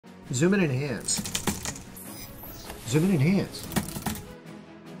Zoom in and enhance. Zoom in and enhance.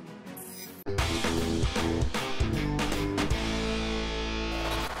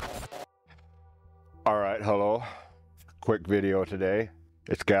 Alright, hello. Quick video today.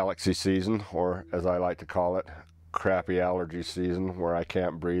 It's galaxy season, or as I like to call it, crappy allergy season, where I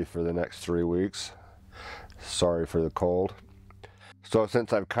can't breathe for the next 3 weeks. Sorry for the cold. So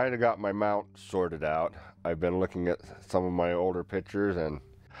since I've kind of got my mount sorted out, I've been looking at some of my older pictures, and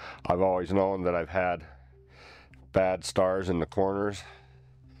I've always known that I've had bad stars in the corners.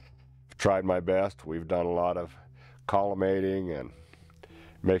 Tried my best. We've done a lot of collimating and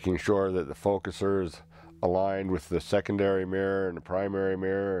making sure that the focuser is aligned with the secondary mirror and the primary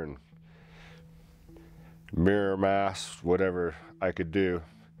mirror and mirror masks, whatever I could do.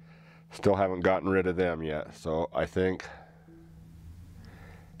 Still haven't gotten rid of them yet, so I think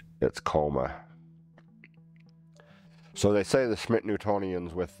it's Coma. So they say the Schmidt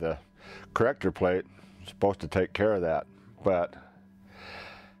Newtonians with the corrector plate is supposed to take care of that, but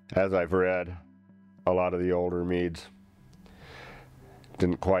as I've read, a lot of the older meads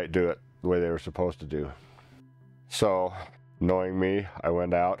didn't quite do it the way they were supposed to do. So, knowing me, I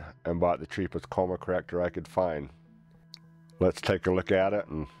went out and bought the cheapest Coma corrector I could find. Let's take a look at it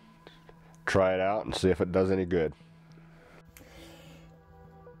and try it out and see if it does any good.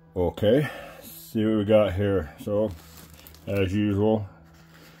 Okay, see what we got here. So, as usual,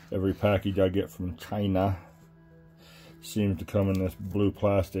 every package I get from China seems to come in this blue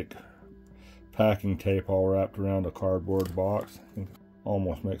plastic packing tape all wrapped around a cardboard box.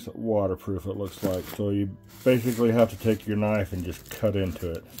 Almost makes it waterproof, it looks like. So you basically have to take your knife and just cut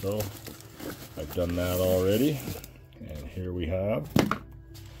into it. So I've done that already. And here we have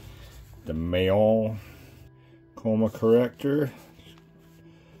the MEYON Coma Corrector.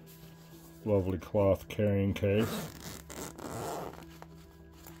 Lovely cloth carrying case.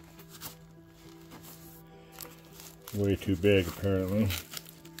 Way too big apparently.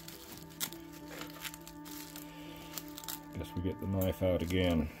 Guess we get the knife out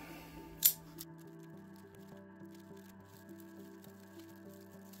again.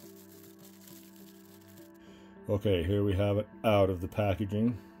 Okay, here we have it out of the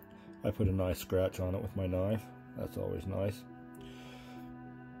packaging. I put a nice scratch on it with my knife. That's always nice.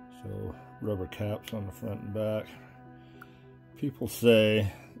 So, rubber caps on the front and back. People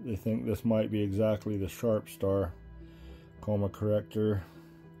say they think this might be exactly the Sharp Star Coma Corrector.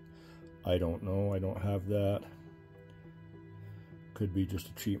 I don't know, I don't have that. Could be just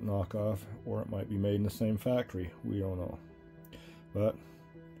a cheap knockoff, or it might be made in the same factory. We don't know. But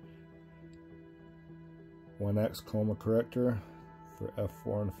 1X Coma Corrector for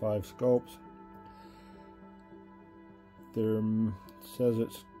f4 and 5 scopes. There says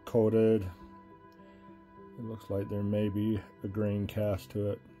it's coated. It looks like there may be a grain cast to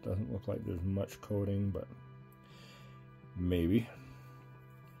it. Doesn't look like there's much coating, but maybe.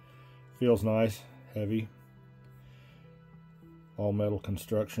 Feels nice, heavy. All metal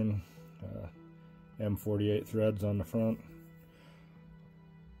construction, M48 threads on the front,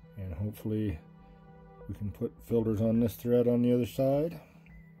 and hopefully we can put filters on this thread on the other side.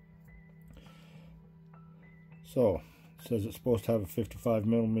 So it says it's supposed to have a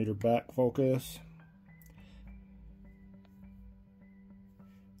 55mm back focus.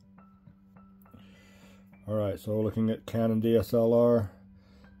 Alright, so looking at Canon DSLR,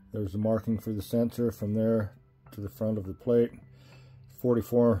 there's the marking for the sensor from there to the front of the plate.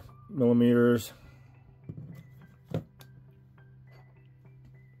 44mm.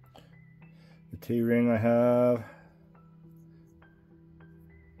 The T-ring I have.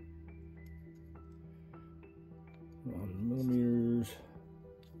 $1mm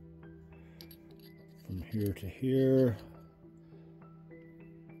from here to here.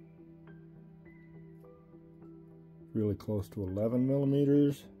 Really close to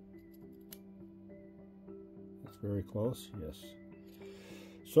 11mm. That's very close, yes.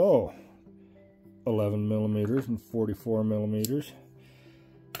 So, 11mm and 44mm.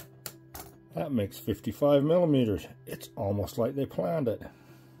 That makes 55mm. It's almost like they planned it.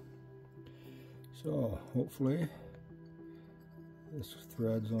 So, hopefully, this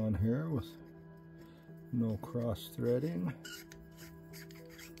threads on here with no cross threading.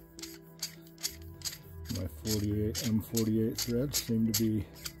 My M48 threads seem to be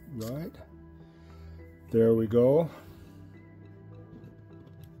right. There we go.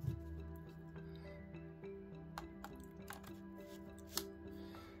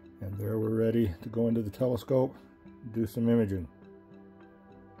 And there we're ready to go into the telescope, do some imaging.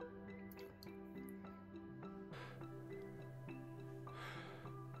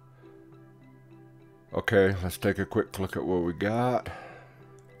 Okay, let's take a quick look at what we got.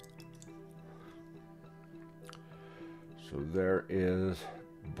 So there is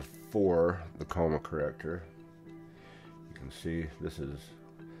before the Coma corrector. You can see this is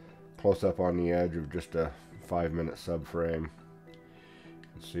close up on the edge of just a 5-minute subframe. You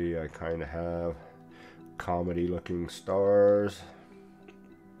can see I kind of have comedy looking stars.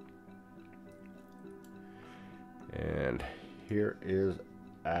 And here is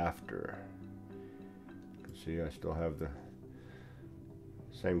after. You can see I still have the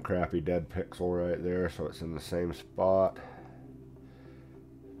same crappy dead pixel right there, so it's in the same spot.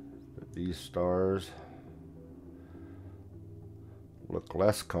 But these stars look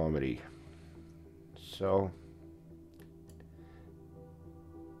less comedy. So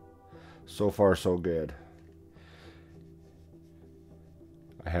far so good.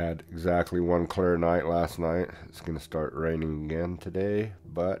 I had exactly one clear night last night. It's going to start raining again today,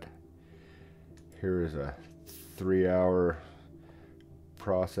 but here is a 3-hour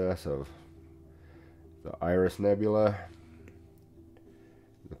process of the Iris Nebula.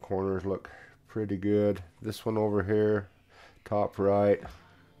 The corners look pretty good. This one over here, top right,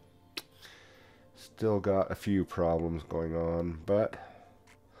 still got a few problems going on, but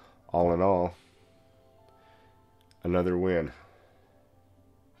all in all, another win.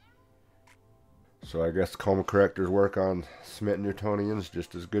 So I guess Coma correctors work on Schmidt Newtonians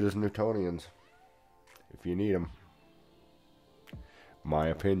just as good as Newtonians, if you need them. My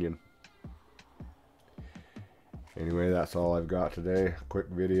opinion. Anyway, that's all I've got today. Quick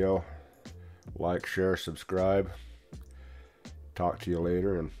video. Like, share, subscribe. Talk to you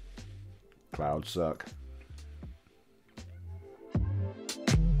later, and clouds suck.